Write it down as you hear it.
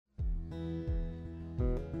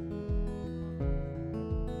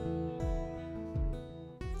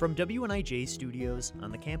From WNIJ Studios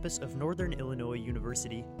on the campus of Northern Illinois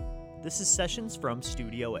University, this is Sessions from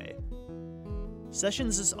Studio A.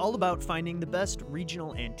 Sessions is all about finding the best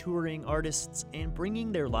regional and touring artists and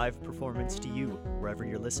bringing their live performance to you wherever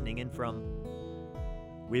you're listening in from.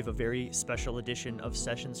 We have a very special edition of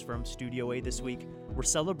Sessions from Studio A this week. We're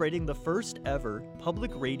celebrating the first ever Public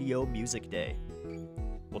Radio Music Day.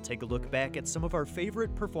 We'll take a look back at some of our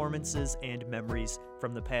favorite performances and memories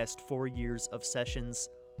from the past 4 years of Sessions.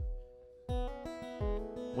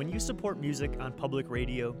 When you support music on public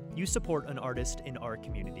radio, you support an artist in our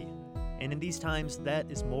community. And in these times, that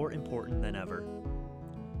is more important than ever.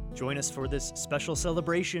 Join us for this special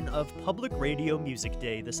celebration of Public Radio Music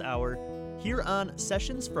Day this hour, here on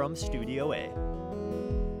Sessions from Studio A.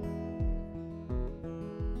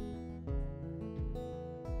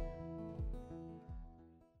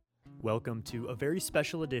 Welcome to a very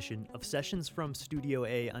special edition of Sessions from Studio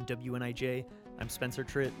A on WNIJ. I'm Spencer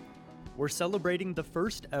Tritt. We're celebrating the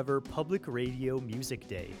first ever Public Radio Music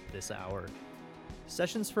Day this hour.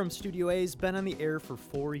 Sessions from Studio A has been on the air for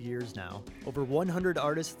 4 years now. Over 100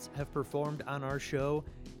 artists have performed on our show,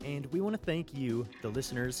 and we want to thank you, the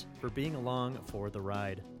listeners, for being along for the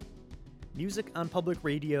ride. Music on public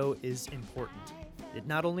radio is important. It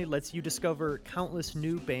not only lets you discover countless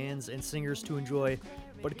new bands and singers to enjoy,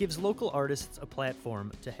 but it gives local artists a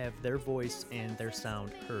platform to have their voice and their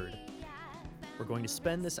sound heard. We're going to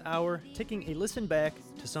spend this hour taking a listen back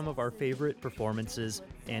to some of our favorite performances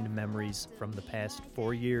and memories from the past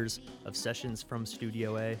 4 years of Sessions from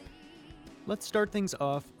Studio A. Let's start things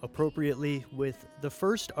off appropriately with the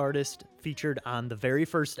first artist featured on the very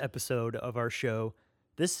first episode of our show.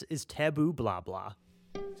 This is Taboo Blah Blah.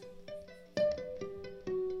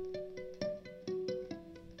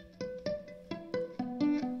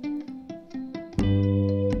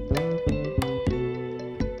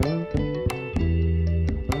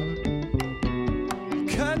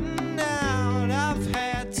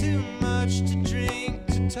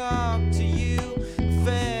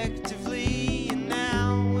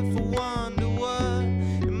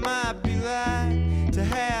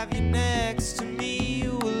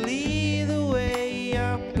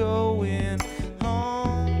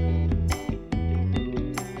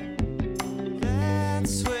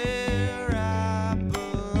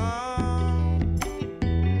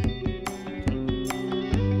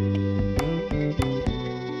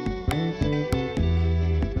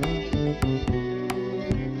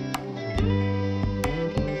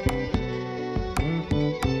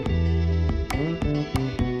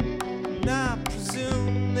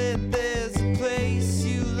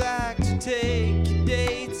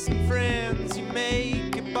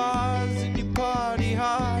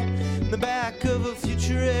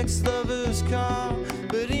 Ex-lover's car,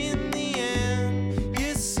 but in the end,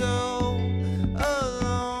 you're so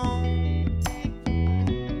alone,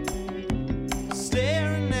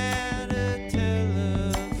 staring at a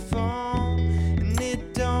telephone, and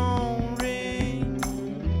it don't ring.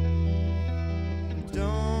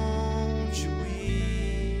 Don't you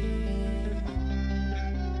weep,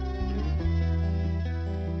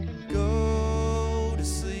 go to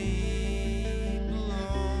sleep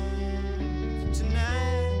alone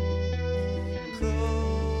tonight.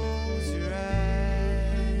 Close your eyes.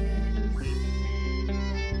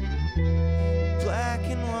 Black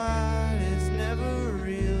and white is never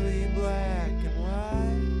really black and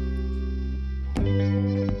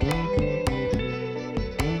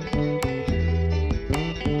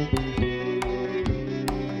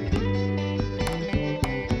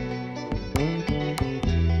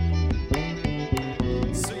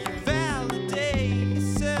So you validate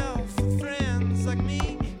yourself with friends like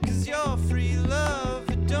me, 'cause you're free love,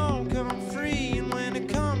 it don't come free. And when it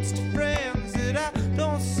comes to friends that I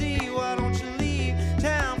don't see, why don't you leave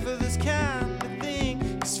town for this kind of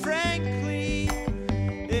thing? 'Cause frankly,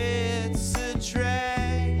 it's a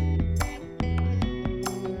drag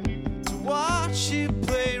to watch you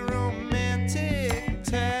play romantic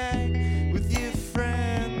tag with your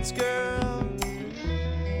friends, girl.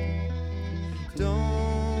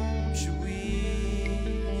 Don't you weep,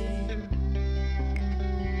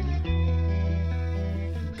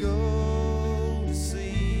 go to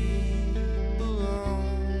sleep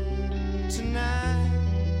alone tonight.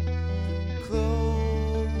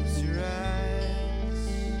 Close your eyes.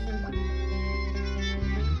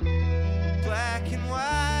 Black and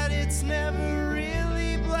white, it's never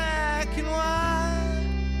really black and white.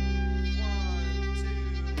 1,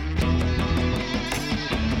 2.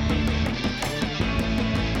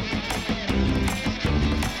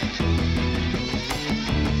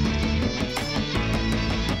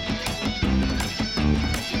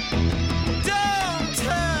 Don't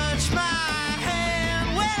turn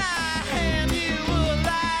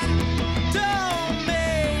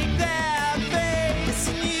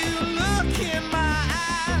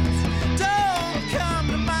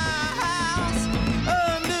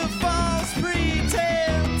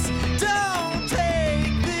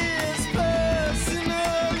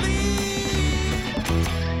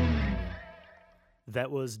That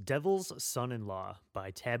was Devil's Son-in-Law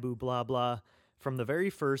by Taboo Blah Blah from the very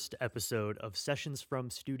first episode of Sessions from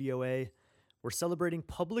Studio A. We're celebrating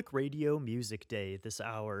Public Radio Music Day this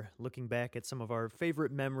hour, looking back at some of our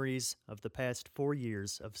favorite memories of the past 4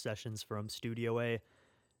 years of Sessions from Studio A.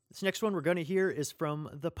 This next one we're going to hear is from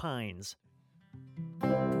The Pines.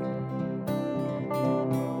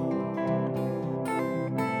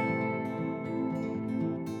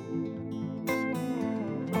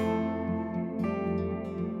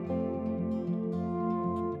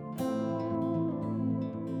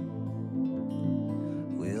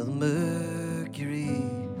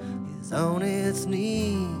 On its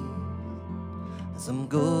knees, some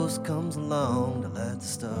ghost comes along to light the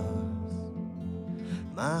stars.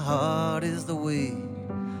 My heart is the weight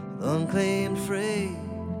of unclaimed freight.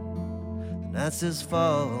 The night says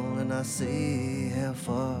fall and I say how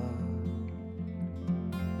far.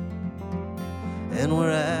 And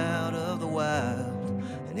we're out of the wild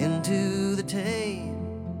and into the tame,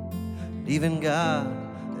 and even God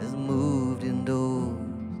has moved indoors.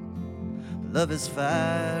 Love is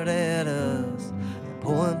fired at us at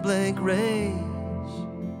point blank range.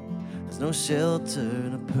 There's no shelter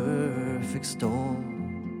in a perfect storm.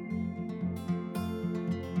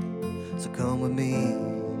 So come with me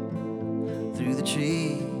through the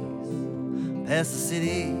trees, past the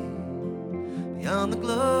city, beyond the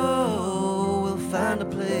glow. We'll find a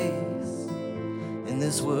place in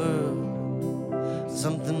this world,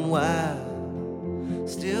 something wild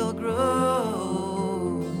still grows.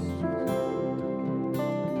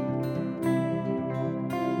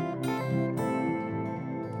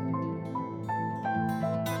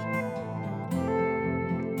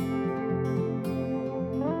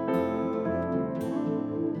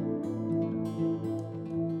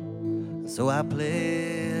 So I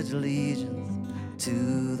pledge allegiance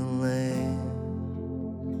to the land,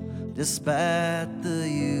 despite the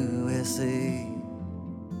USA.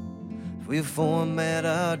 If we format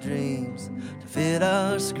our dreams to fit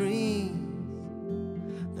our screens,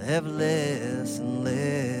 they have less and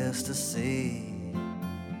less to say.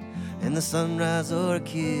 And the sunrise or a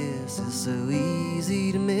kiss is so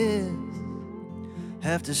easy to miss.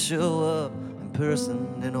 Have to show up in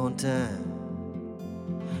person and on time.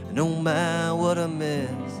 No matter what I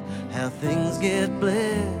miss, how things get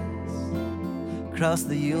blessed across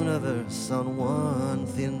the universe on one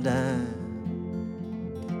thin dime.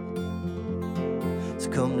 So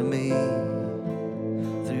come to me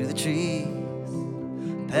through the trees,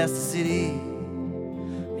 past the city,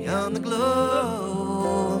 beyond the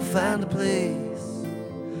glow. I'll find a place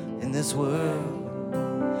in this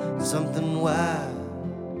world, something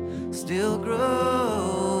wild still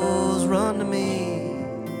grows. Run to me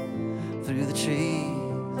through the trees,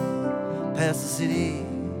 past the city,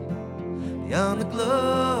 beyond the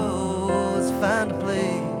glow. Let's find a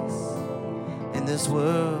place in this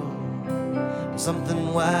world,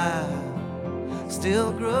 something wild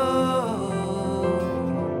still grows.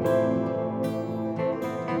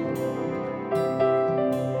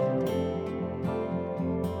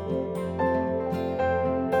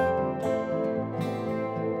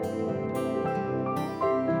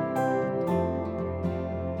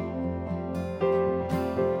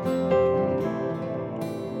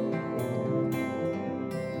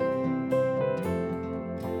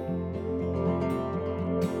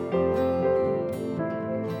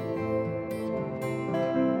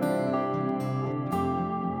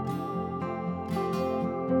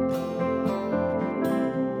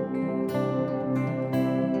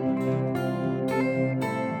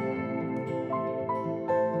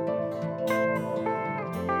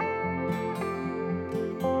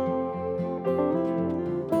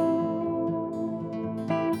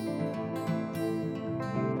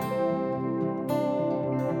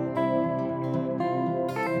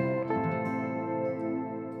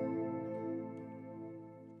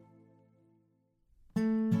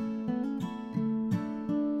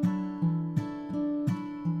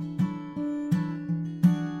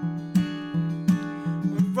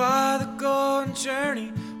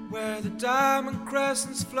 Journey where the diamond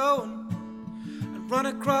crescent's flowing, and run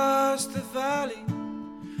across the valley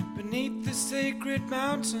beneath the sacred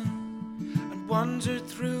mountain, and wander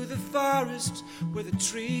through the forest where the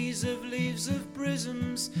trees have leaves of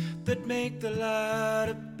prisms that make the light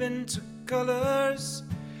up into colors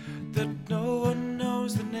that no one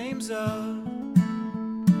knows the names of.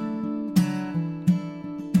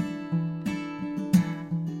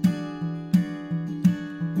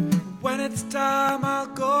 When it's time, I'll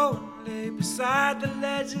go and lay beside the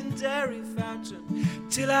legendary fountain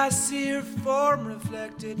till I see her form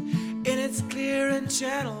reflected in its clear and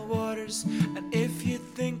channel waters. And if you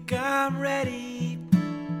think I'm ready,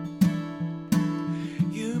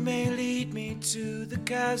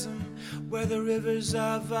 chasm where the rivers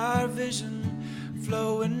of our vision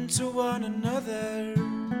flow into one another.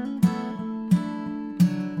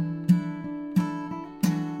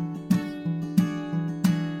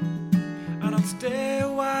 And I'll stay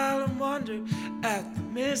a while and wonder at the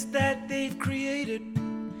mist that they've created,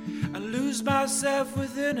 and lose myself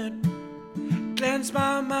within it, cleanse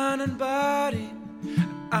my mind and body.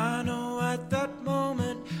 And I know at that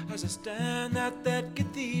moment, as I stand at that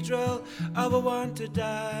cathedral, I will want to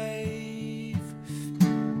dive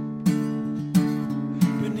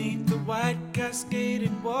beneath the white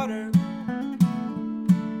cascading water.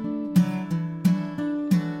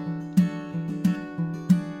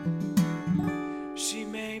 She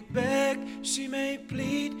may beg, she may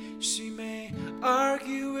plead, she may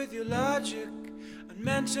argue with your logic and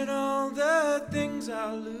mention all the things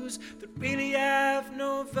I'll lose that really have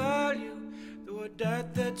no value, though I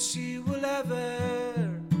doubt that she will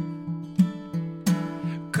ever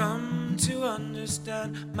come to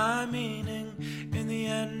understand my meaning. In the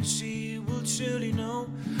end, she will surely know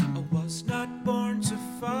I was not born to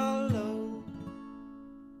follow.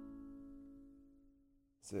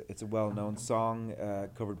 It's a well-known song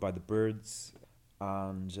covered by the Byrds,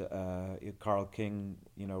 and Carole King,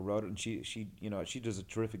 wrote it, and she does a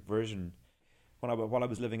terrific version. While I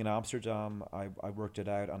was living in Amsterdam, I worked it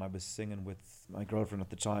out, and I was singing with my girlfriend at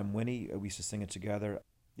the time, Winnie. We used to sing it together.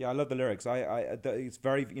 Yeah, I love the lyrics. It's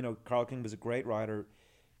very, Carole King was a great writer.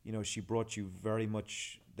 She brought you very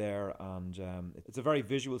much there, and it's a very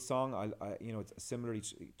visual song. It's similarly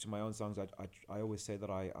to my own songs. I always say that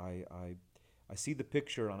I see the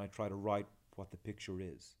picture and I try to write what the picture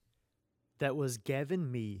is. That was Gavin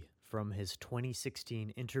Mee from his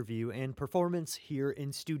 2016 interview and performance here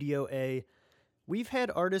in Studio A. We've had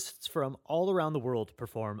artists from all around the world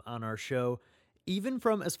perform on our show, even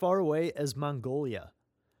from as far away as Mongolia.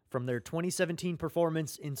 From their 2017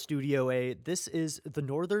 performance in Studio A, this is the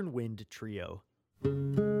Northern Wind Trio.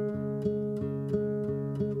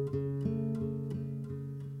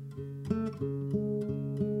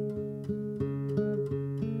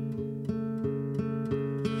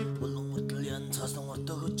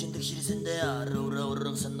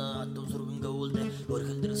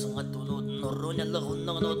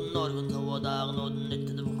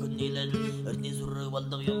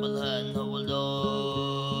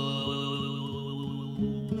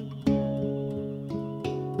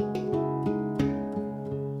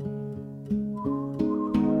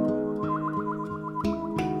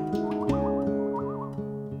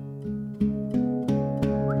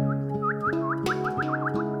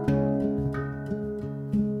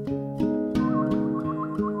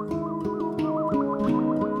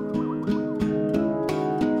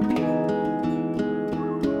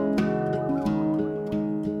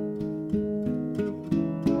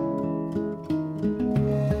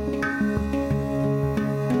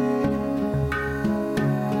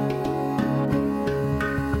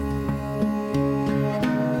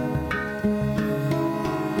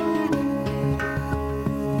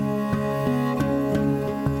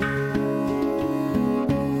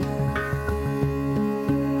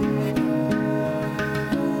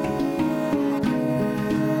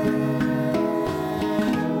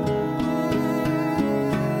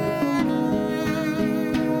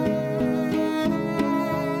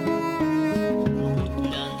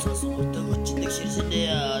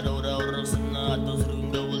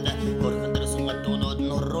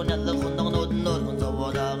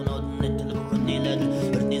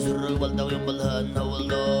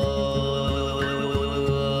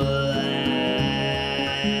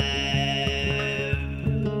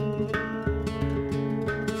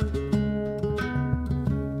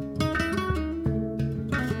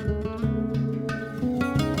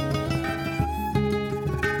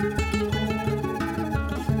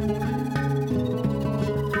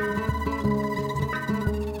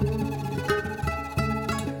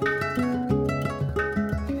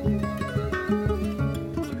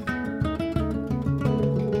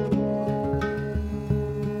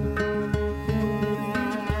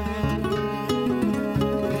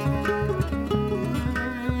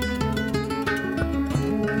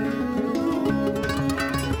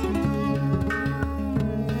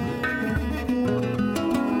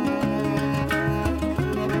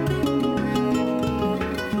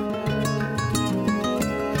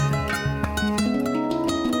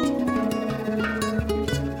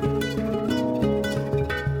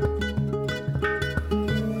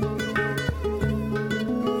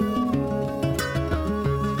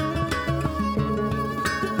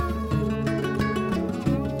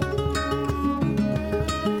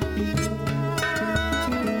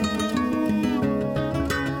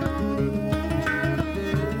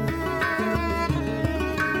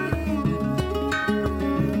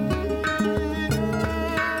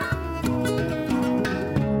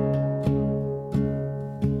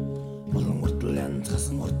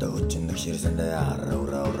 Цасан урта өчнөг ширсэндэ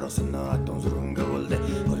араураурсан атон зүрхөнгөвөлдө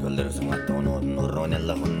хөргөлдөрсөн атонууд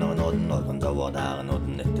нуронелла хонноод норгон заводаанууд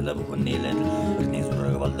нэтлэ бүхэн нилэн эрний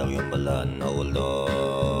зүрэг балдаг юм бала нуулдоо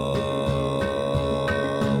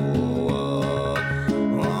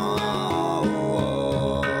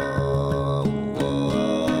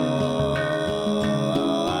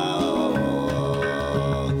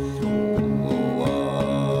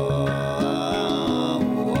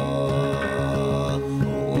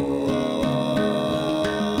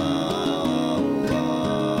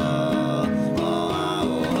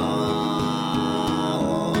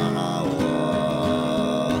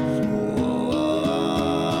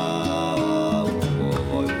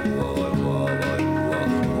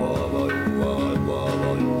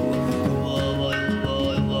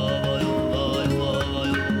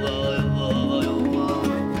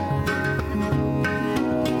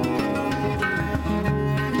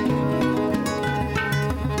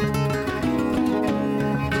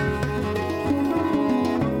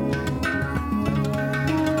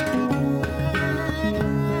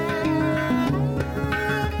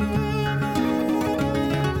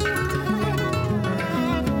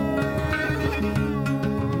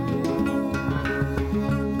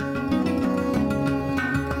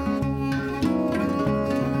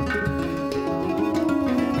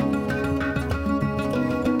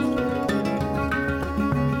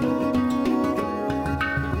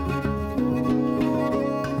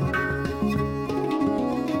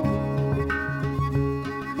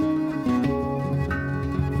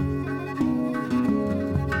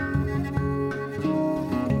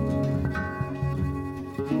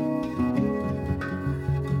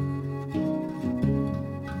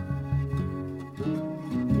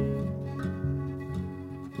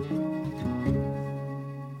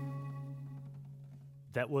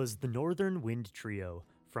That was the Northern Wind Trio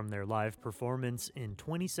from their live performance in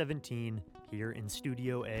 2017 here in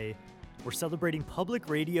Studio A. We're celebrating Public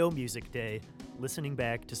Radio Music Day, listening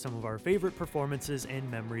back to some of our favorite performances and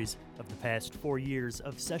memories of the past 4 years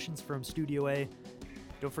of Sessions from Studio A.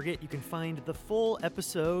 Don't forget, you can find the full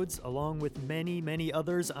episodes along with many, many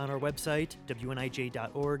others on our website,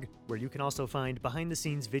 wnij.org, where you can also find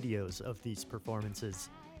behind-the-scenes videos of these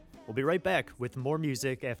performances. We'll be right back with more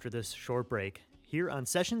music after this short break, here on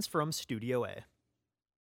Sessions from Studio A.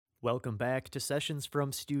 Welcome back to Sessions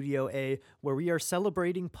from Studio A, where we are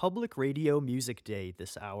celebrating Public Radio Music Day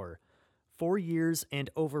this hour. 4 years and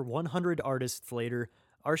over 100 artists later,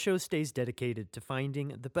 our show stays dedicated to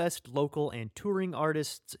finding the best local and touring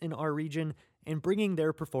artists in our region and bringing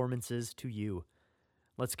their performances to you.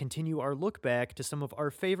 Let's continue our look back to some of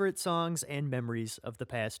our favorite songs and memories of the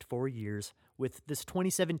past 4 years with this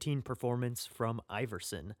 2017 performance from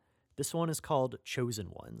Iverson. This one is called Chosen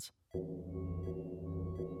Ones.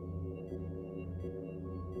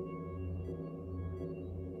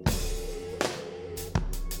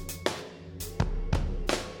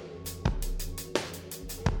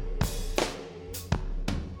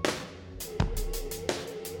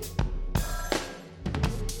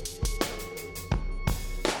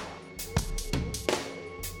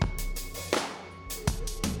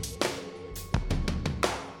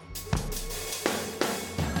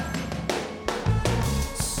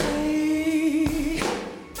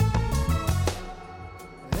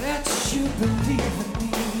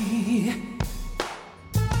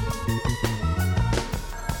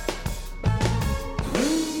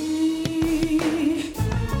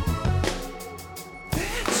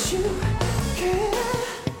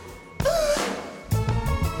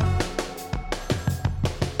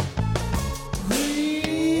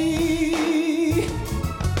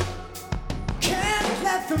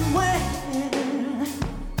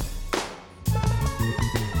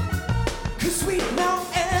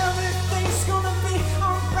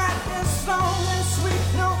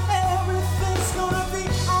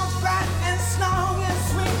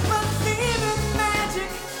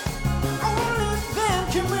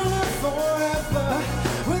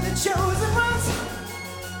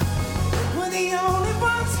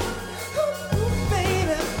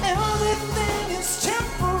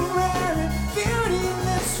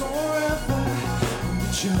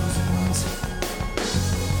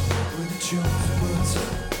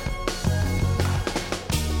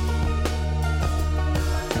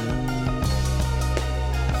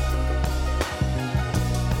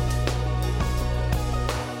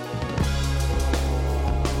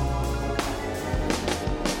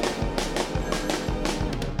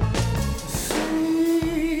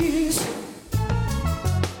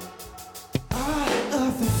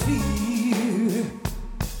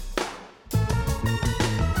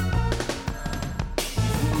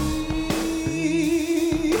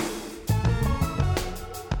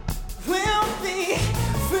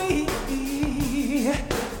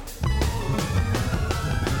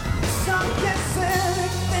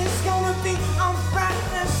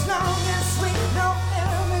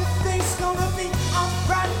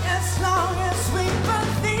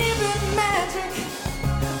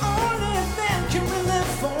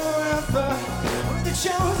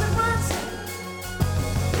 chosen ones.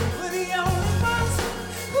 We're the only ones.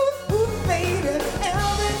 Ooh, ooh, baby,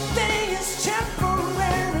 everything is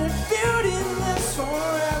temporary, beautiless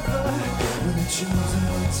forever. We're the chosen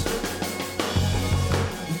ones.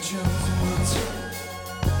 The chosen ones.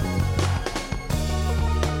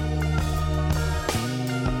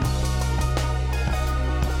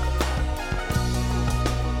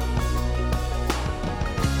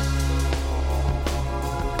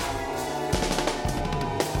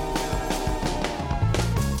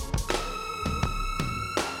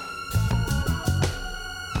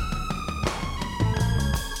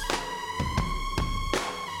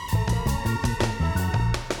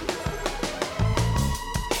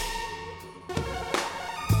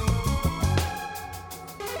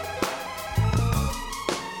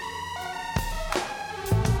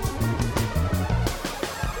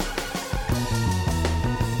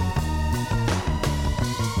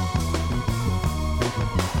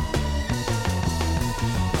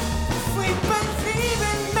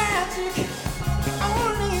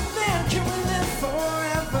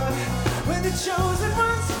 Chosen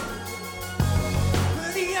ones,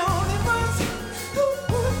 we're the only ones. Ooh,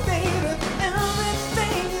 ooh, baby,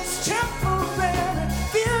 everything is temporary,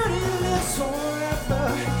 beautiless forever.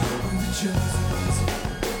 We're the chosen ones.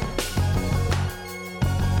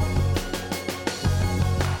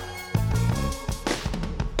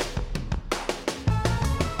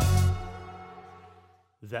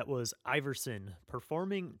 That was Iverson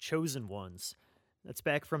performing Chosen Ones. That's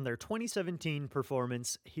back from their 2017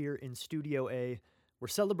 performance here in Studio A. We're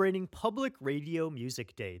celebrating Public Radio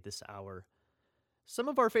Music Day this hour. Some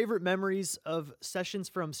of our favorite memories of sessions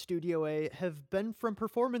from Studio A have been from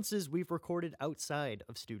performances we've recorded outside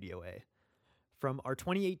of Studio A. From our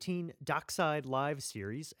 2018 Dockside Live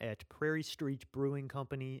series at Prairie Street Brewing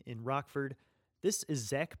Company in Rockford, this is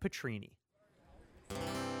Zach Petrini.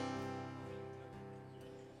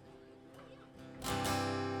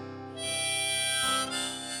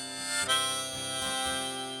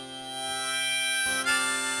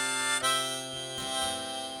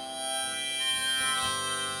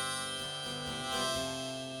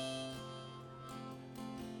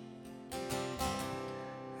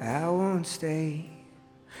 I won't stay,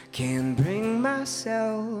 can't bring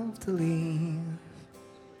myself to leave.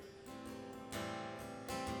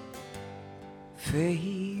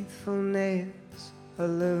 Faithfulness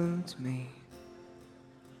eludes me.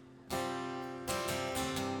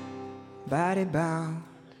 Body bound,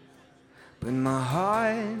 but my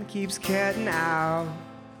heart keeps cutting out.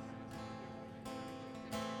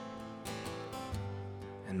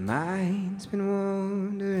 And mine's been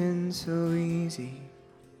wandering so easy.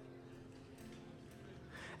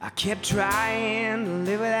 I kept trying to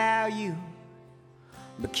live without you,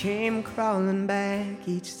 but came crawling back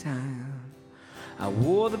each time. I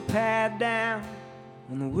wore the pad down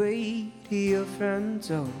on the way to your front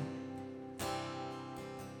door.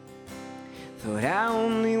 Thought I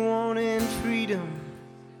only wanted freedom,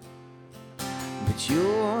 but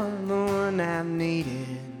you're the one I've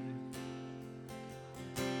needed.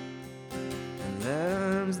 And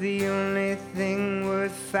love's the only thing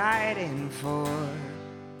worth fighting for.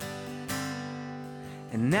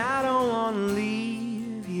 And I don't want to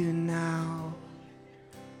leave you now.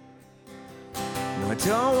 No, I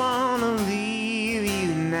don't want to leave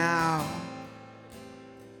you now.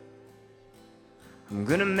 I'm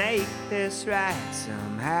gonna make this right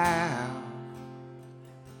somehow.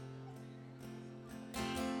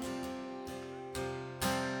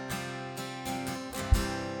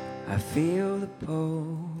 I feel the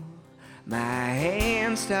pull, my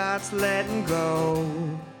hand starts letting go.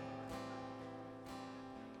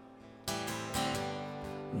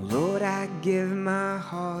 Lord, I give my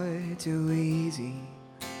heart too easy.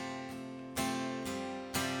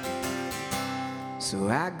 So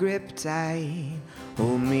I grip tight,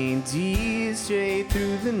 hold me dear straight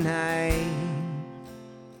through the night.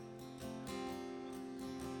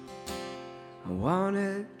 I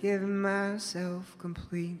wanna give myself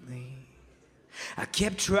completely. I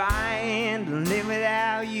kept trying to live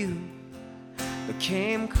without you, but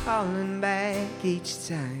came calling back each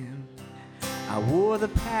time. I wore the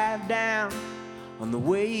path down on the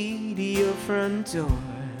way to your front door.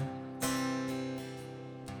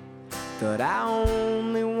 Thought I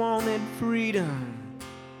only wanted freedom,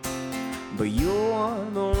 but you're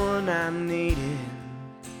the one I'm needing.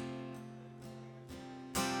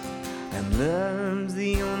 And love's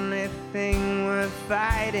the only thing worth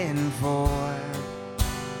fighting for.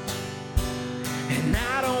 And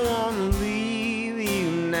I don't want to leave you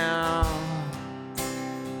now.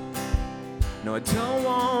 No, I don't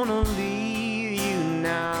want to leave you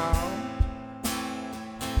now.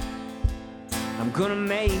 I'm gonna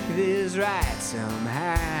make this right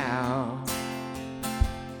somehow.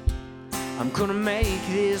 I'm gonna make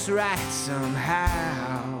this right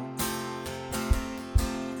somehow.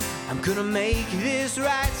 I'm gonna make this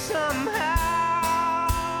right somehow.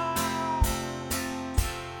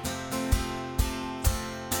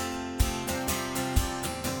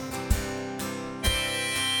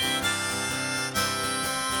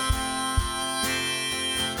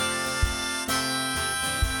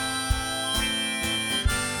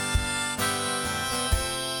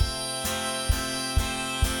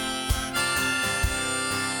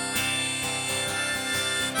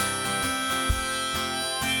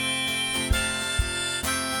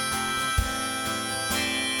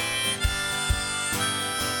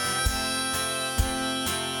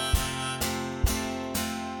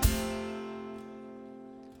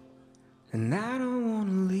 And I don't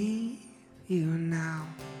wanna leave you now.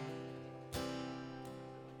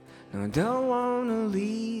 No, I don't wanna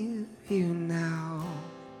leave you now.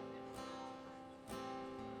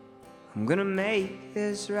 I'm gonna make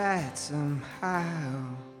this right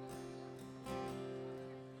somehow.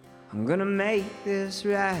 I'm gonna make this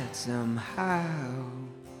right somehow.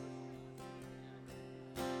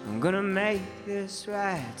 I'm gonna make this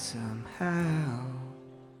right somehow.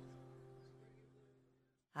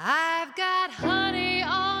 I've got honey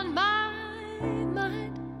on my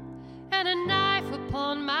mind and a knife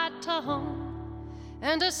upon my tongue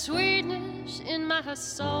and a sweetness in my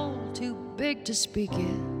soul too big to speak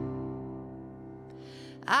it.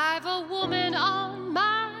 I've a woman on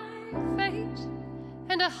my face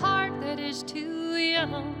and a heart that is too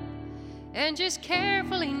young and just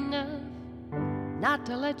careful enough not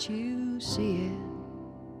to let you see it.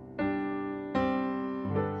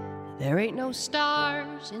 There ain't no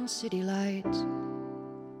stars in city lights.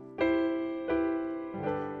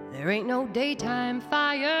 There ain't no daytime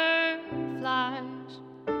fireflies.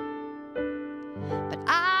 But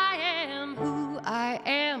I am who I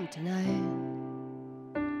am tonight,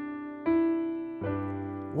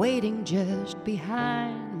 waiting just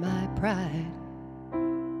behind my pride.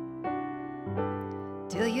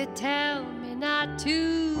 Till you tell me not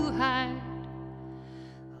to hide.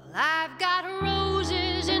 Well, I've got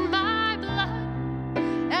roses in my blood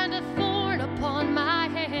and a thorn upon my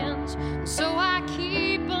hands, so I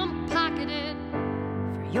keep them pocketed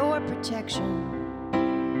for your protection.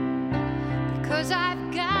 Because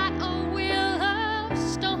I've got a will of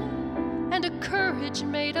stone and a courage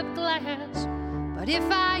made of glass, but if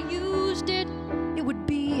I used it, it would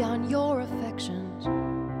be on your affections.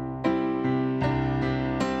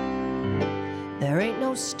 There ain't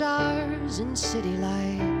no stars in city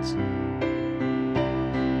lights.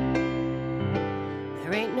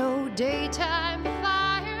 There ain't no daytime fireflies.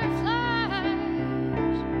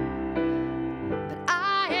 But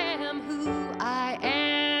I am who I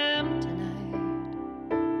am tonight,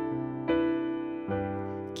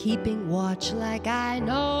 keeping watch like I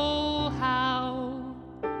know how,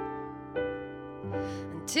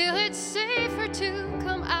 until it's safer to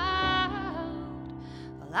come out.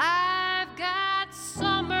 Well, I've got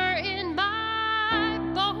summer in my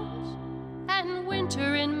bones and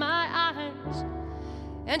winter in my eyes,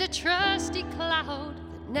 and a trusty cloud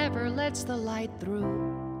that never lets the light through.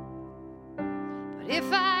 But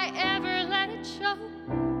if I ever let it show,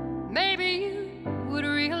 maybe you would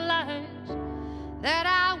realize that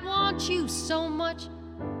I want you so much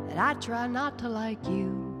that I try not to like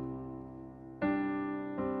you.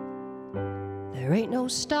 There ain't no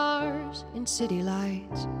stars in city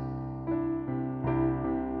lights.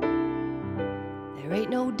 There ain't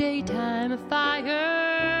no daytime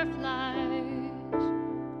fireflies.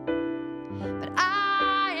 But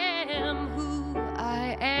I am who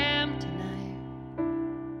I am tonight,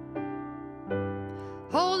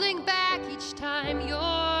 holding back each time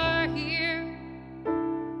you're here,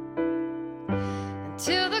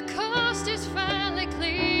 until the coast is finally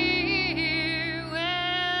clear.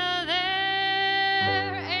 Well,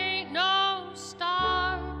 there ain't no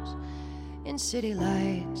stars in city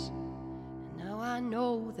lights. I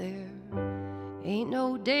know there ain't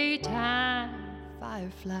no daytime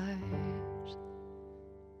fireflies.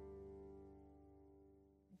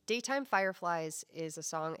 Daytime Fireflies is a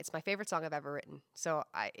song, it's my favorite song I've ever written. So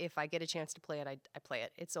if I get a chance to play it, I play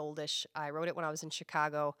it. It's oldish. I wrote it when I was in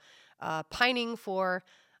Chicago, pining for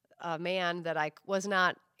a man that I was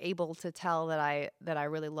not able to tell that I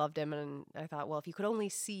really loved him. And I thought, well, if you could only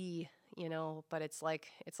see, but it's like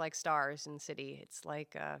stars in the city. It's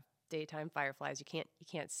like daytime fireflies. You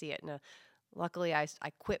can't see it. And Luckily, I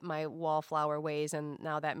quit my wallflower ways, and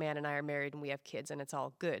now that man and I are married and we have kids, and it's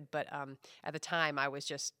all good. But at the time, I was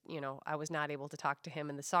just, I was not able to talk to him,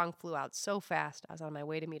 and the song flew out so fast. I was on my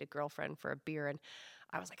way to meet a girlfriend for a beer, and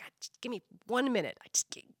I was like, just give me 1 minute. I just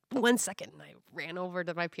give 1 second. And I ran over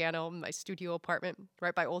to my piano in my studio apartment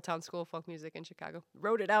right by Old Town School of Folk Music in Chicago.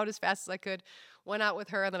 Wrote it out as fast as I could. Went out with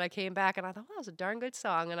her, and then I came back, and I thought, well, that was a darn good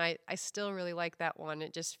song. And I still really like that one.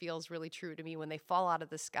 It just feels really true to me. When they fall out of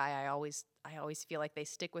the sky, I always feel like they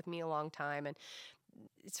stick with me a long time. And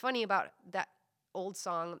it's funny about that old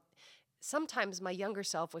song. Sometimes my younger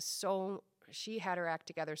self she had her act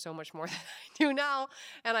together so much more than I do now.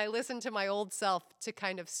 And I listen to my old self to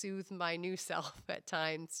kind of soothe my new self at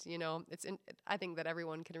times. I think that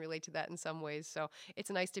everyone can relate to that in some ways. So it's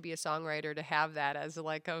nice to be a songwriter, to have that as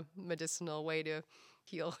like a medicinal way to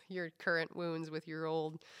heal your current wounds with your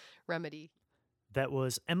old remedy. That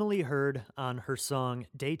was Emily Hurd on her song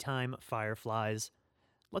Daytime Fireflies.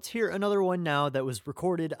 Let's hear another one now that was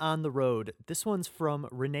recorded on the road. This one's from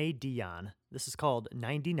Renee Dion. This is called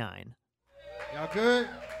 99. Y'all good?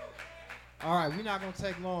 All right, we're not going to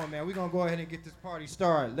take long, man. We're going to go ahead and get this party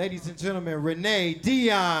started. Ladies and gentlemen, Renee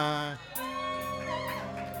Dion.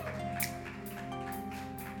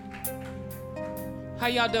 How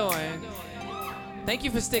y'all doing? Thank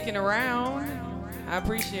you for sticking around. I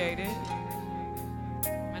appreciate it.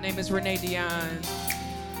 My name is Renee Dion,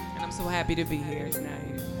 and I'm so happy to be here tonight.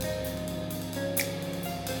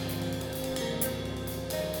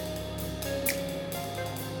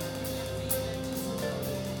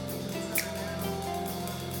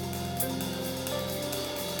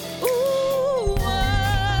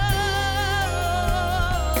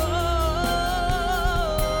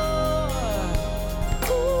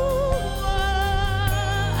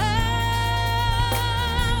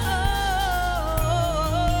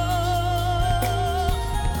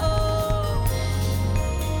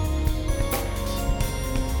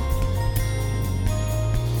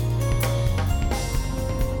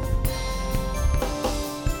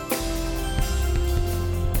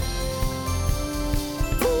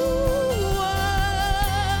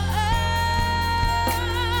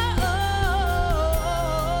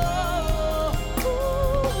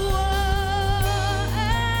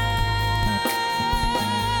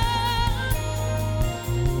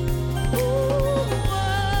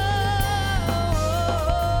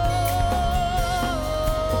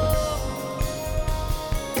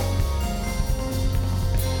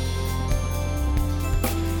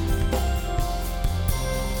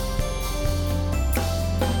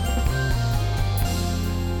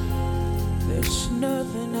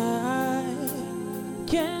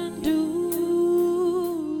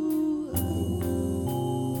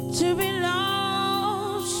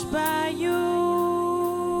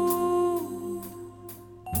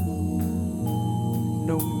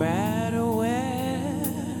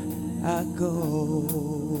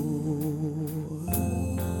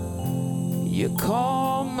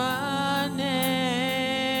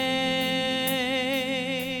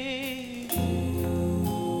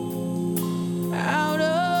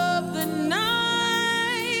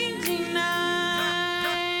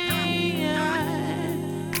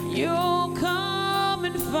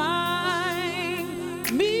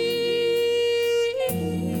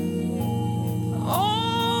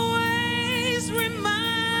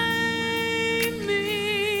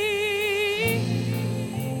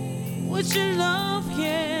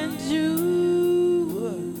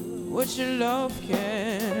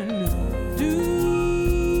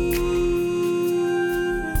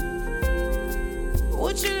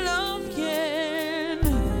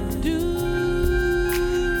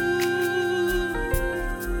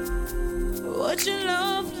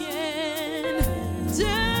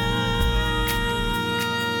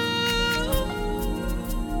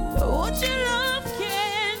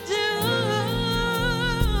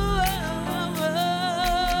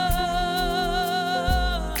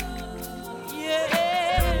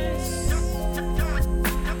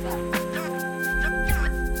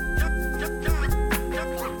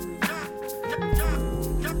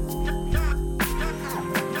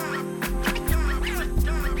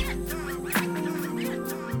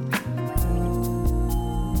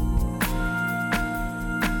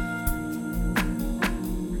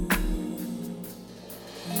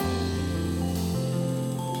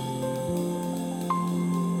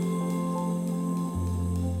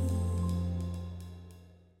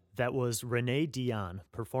 That was Renee Dion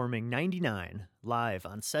performing 99 live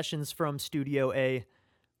on Sessions from Studio A.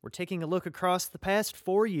 We're taking a look across the past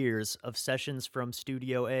 4 years of Sessions from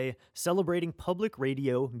Studio A, celebrating Public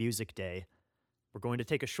Radio Music Day. We're going to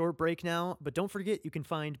take a short break now, but don't forget you can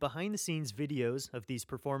find behind-the-scenes videos of these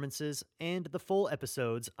performances and the full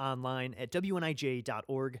episodes online at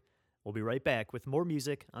WNIJ.org. We'll be right back with more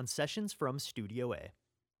music on Sessions from Studio A.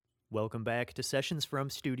 Welcome back to Sessions from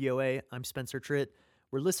Studio A. I'm Spencer Tritt.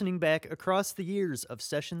 We're listening back across the years of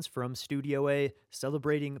Sessions from Studio A,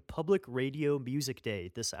 celebrating Public Radio Music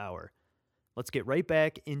Day this hour. Let's get right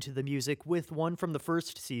back into the music with one from the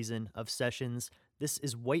first season of Sessions. This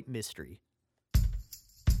is White Mystery.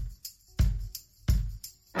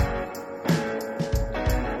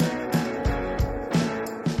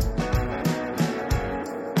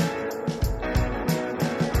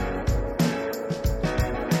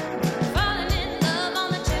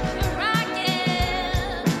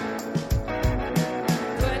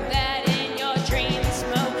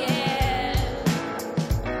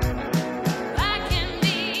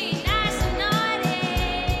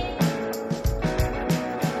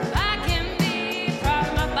 I can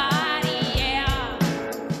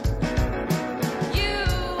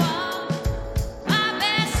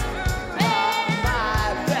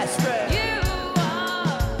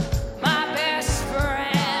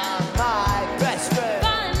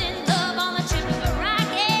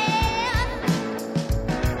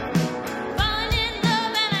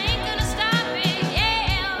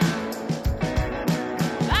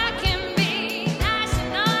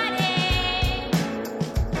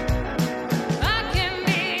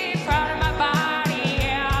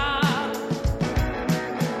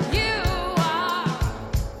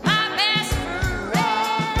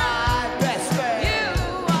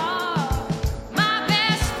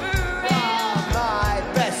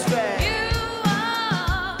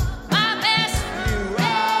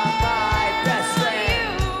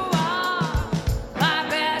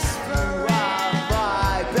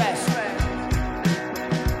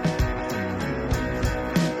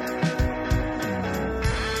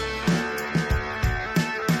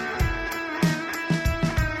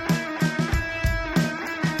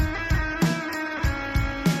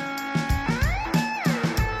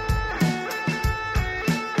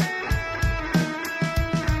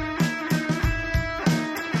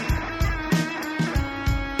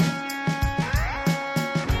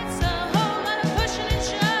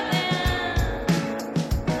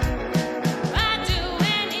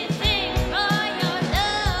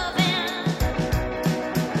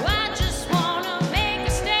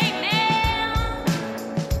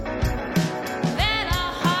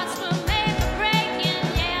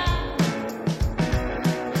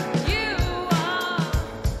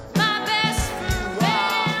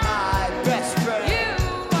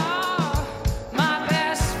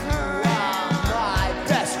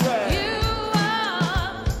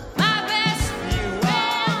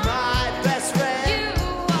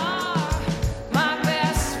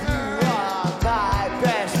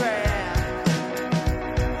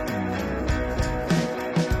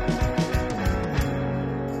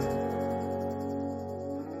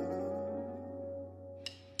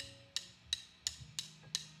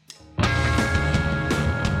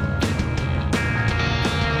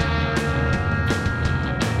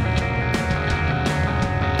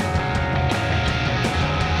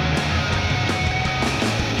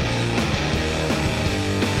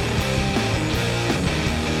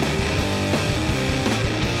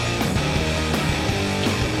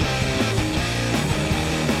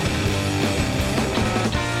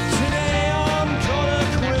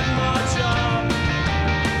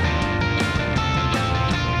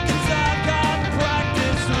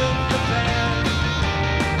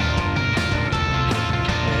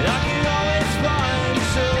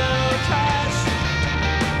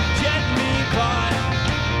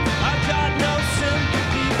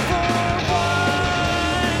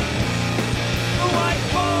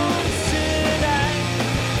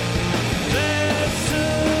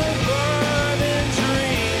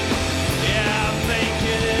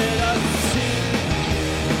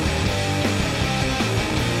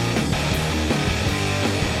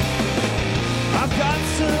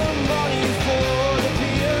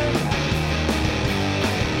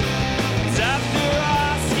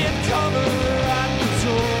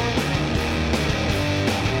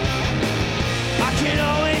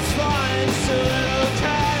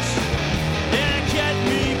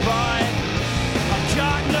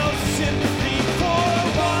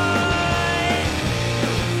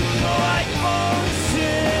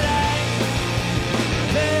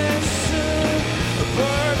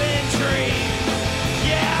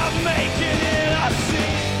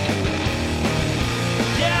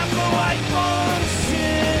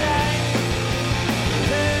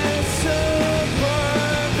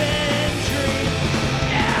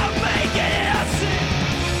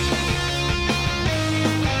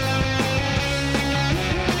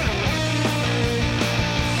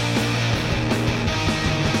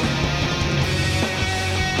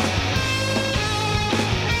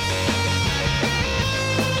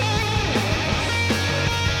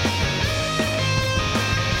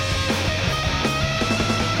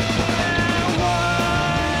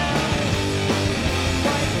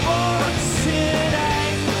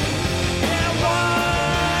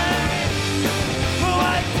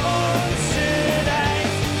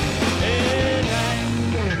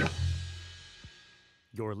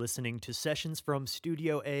listening to Sessions from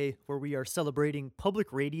Studio A, where we are celebrating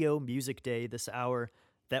Public Radio Music Day this hour.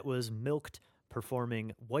 That was Milked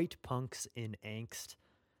performing White Punks in Angst.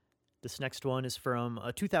 This next one is from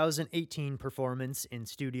a 2018 performance in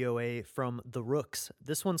Studio A from The Rooks.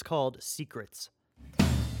 This one's called Secrets.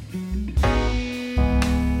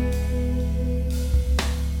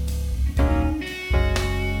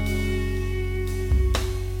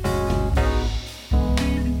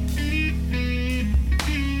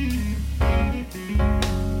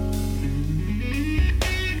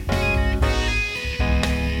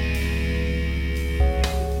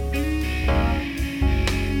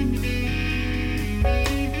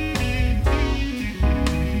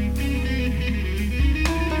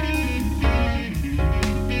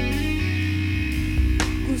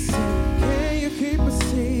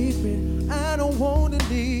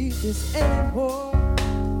 This anymore.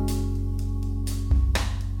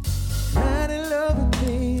 Not in love with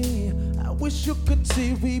me. I wish you could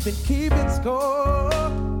see we've been keeping score.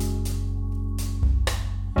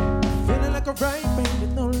 Feeling like a right brain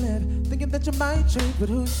with no left. Thinking that you might change, but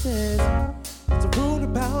who says there's a rule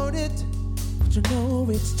about it? But you know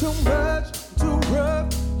it's too much, too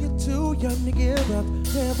rough. You're too young to give up.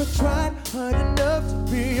 Never tried hard enough to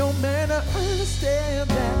be your man. I understand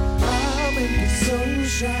that I'll make you so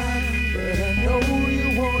shy, but I know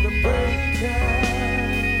you wanna break down.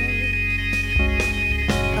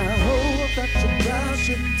 I hope that you got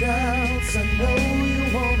your doubts. I know you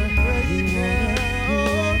wanna break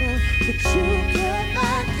down, but you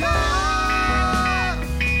cannot go.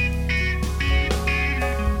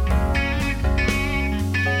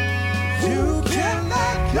 You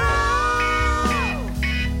cannot go.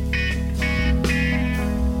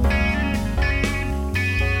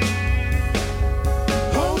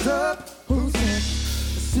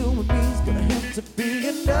 To be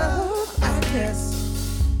enough, I guess.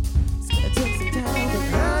 It's gonna take some time,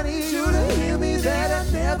 but I need you to hear me that I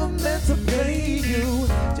never meant to play you.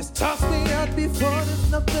 Just toss me out before there's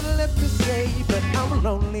nothing left to say. But I'm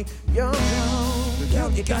lonely, you're gone. Girl,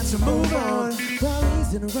 you got to move on.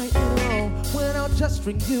 Qualities in the right and wrong when I'll just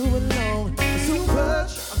bring you along. I'm too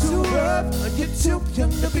much, I'm too rough, and you're too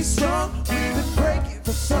young to be strong. We've been breaking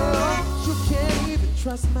for so long, you can't even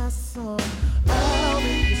trust my song. I'll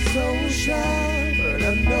make you so shy, but I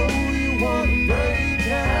know you wanna break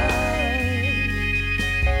down.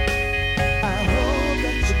 I hope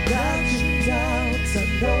that you got your doubts. I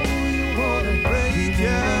know you wanna break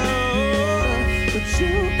down, but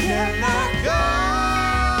you cannot go.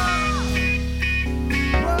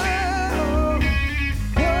 Whoa,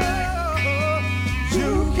 whoa,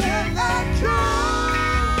 you cannot go.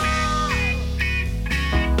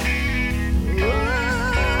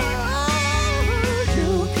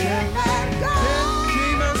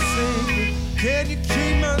 Can you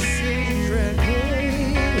keep my secret?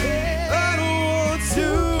 I don't want to.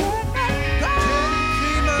 Can you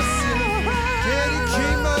keep my secret? Can you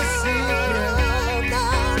keep my secret?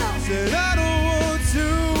 Said I don't want to.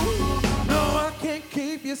 No, I can't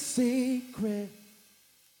keep your secret.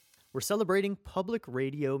 We're celebrating Public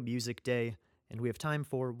Radio Music Day, and we have time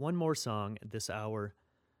for one more song this hour.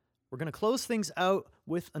 We're going to close things out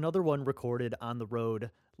with another one recorded on the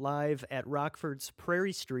road, live at Rockford's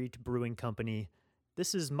Prairie Street Brewing Company.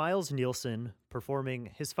 This is Miles Nielsen performing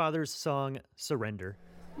his father's song, Surrender.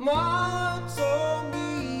 Mom told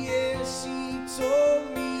me, yeah, she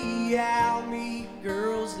told me I'll meet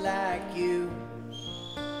girls like you.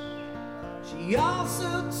 She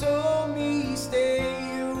also told me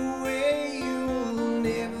stay away, you'll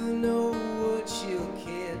never know what you'll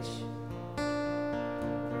catch.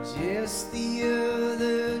 Just the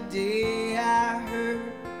other day I heard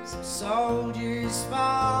some soldiers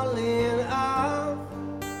falling off.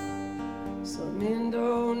 Some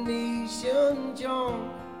Indonesian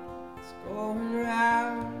junk is going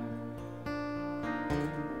round.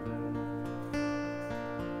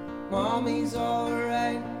 Mommy's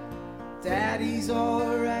alright, Daddy's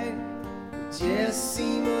alright, just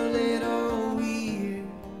seem a little weird.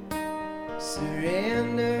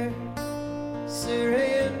 Surrender,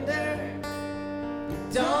 surrender,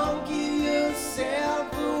 don't give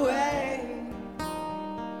yourself away.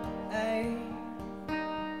 Hey,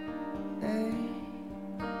 hey,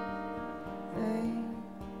 hey.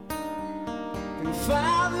 And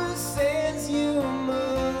Father says your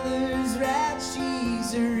mother's right,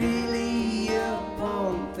 she's really up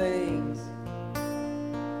on things.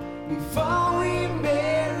 Before we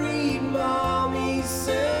married, Mommy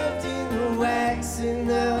served in the wax in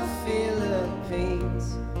the Philippines.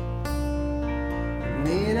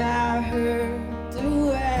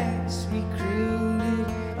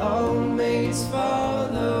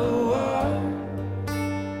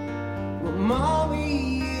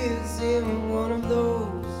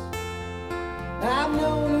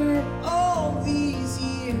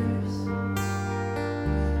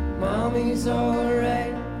 Mommy's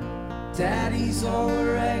alright, Daddy's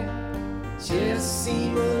alright, just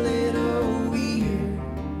seem a little weird.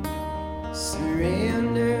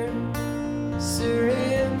 Surrender,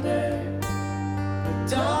 surrender, but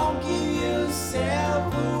don't give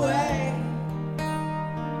yourself away.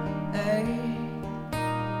 Hey,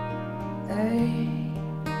 hey,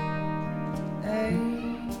 hey.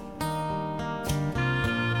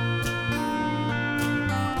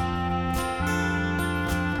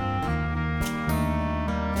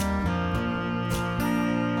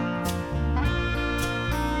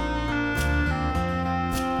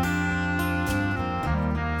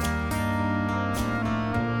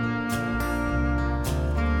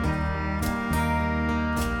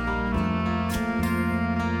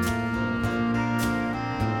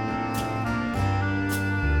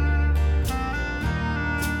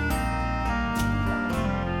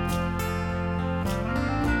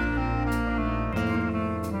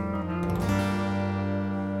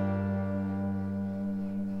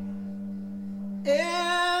 And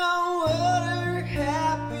what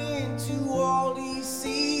happened to all these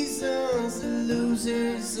seasons, the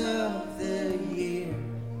losers of the year?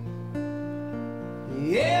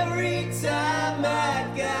 Every time I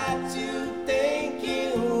got to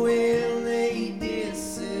thinking, will they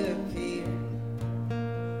disappear?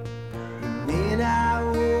 And then I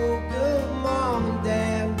woke up, Mom and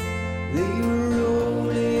Dad, they were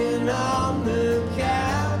rolling on the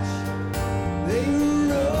couch. They were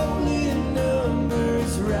rolling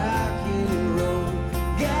numbers, rock and roll.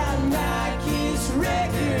 Got my Kiss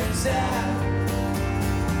records out.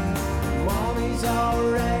 Mommy's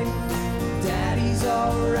alright, Daddy's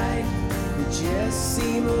alright, it just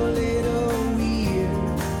seem a little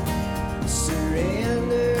weird.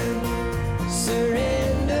 Surrender,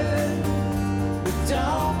 surrender, but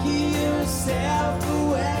don't give yourself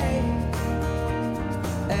away.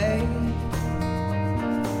 Hey,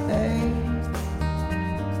 hey,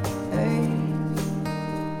 hey.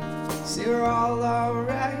 See, we're all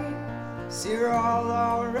alright, see, we're all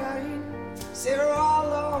alright, see, we're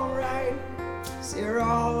all alright, see, we're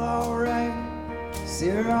all alright. See,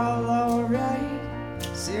 we're all alright,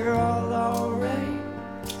 see, we're all alright,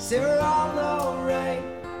 see, we're all alright,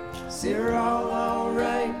 see, we're all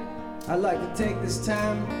alright. I'd like to take this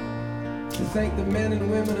time to thank the men and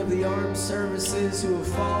women of the armed services who have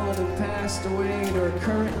fallen and passed away and are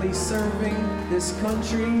currently serving this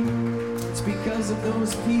country. It's because of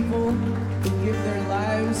those people who give their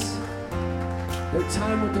lives, their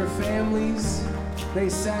time with their families. They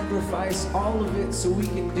sacrifice all of it so we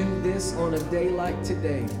can do this on a day like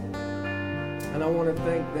today. And I want to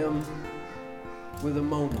thank them with a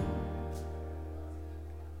moment.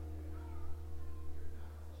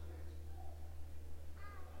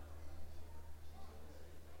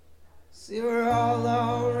 See, we're all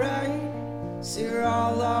alright, see, we're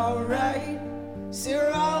all alright, see,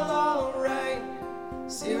 we're all alright,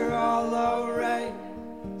 see, we're all alright,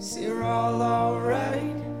 see, we're all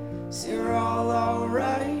alright. See, we're all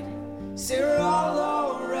alright, see, we're all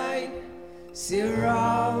alright, see, we're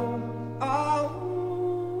all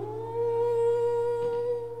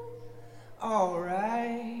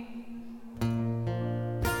alright.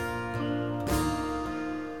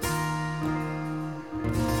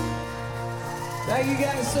 Thank you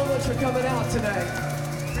guys so much for coming out tonight.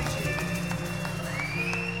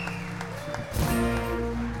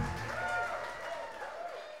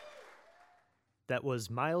 That was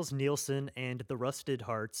Miles Nielsen and the Rusted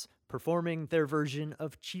Hearts performing their version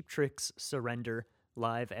of Cheap Trick's Surrender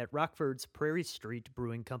live at Rockford's Prairie Street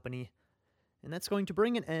Brewing Company. And that's going to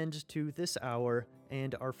bring an end to this hour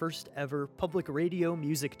and our first ever Public Radio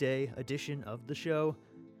Music Day edition of the show.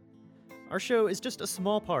 Our show is just a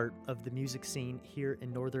small part of the music scene here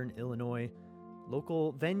in Northern Illinois.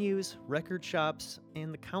 Local venues, record shops,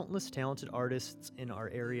 and the countless talented artists in our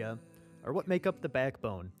area are what make up the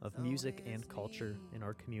backbone of music and culture in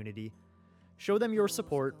our community. Show them your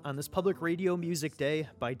support on this Public Radio Music Day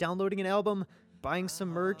by downloading an album, buying some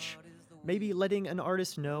merch, maybe letting an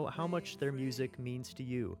artist know how much their music means to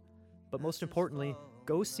you. But most importantly,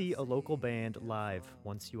 go see a local band live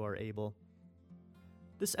once you are able.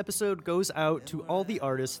 This episode goes out to all the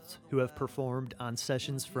artists who have performed on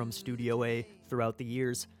Sessions from Studio A throughout the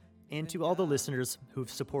years, and to all the listeners who've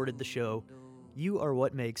supported the show. You are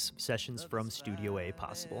what makes Sessions from Studio A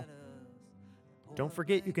possible. Don't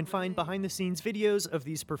forget you can find behind-the-scenes videos of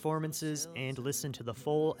these performances and listen to the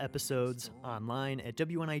full episodes online at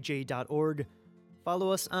WNIJ.org.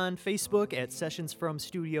 Follow us on Facebook at Sessions from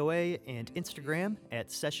Studio A and Instagram at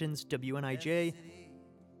SessionsWNIJ.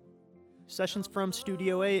 Sessions from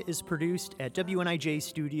Studio A is produced at WNIJ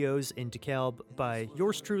Studios in DeKalb by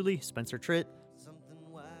yours truly, Spencer Tritt.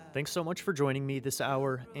 Thanks so much for joining me this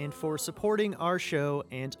hour and for supporting our show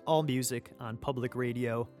and all music on public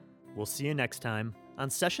radio. We'll see you next time on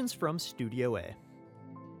Sessions from Studio A.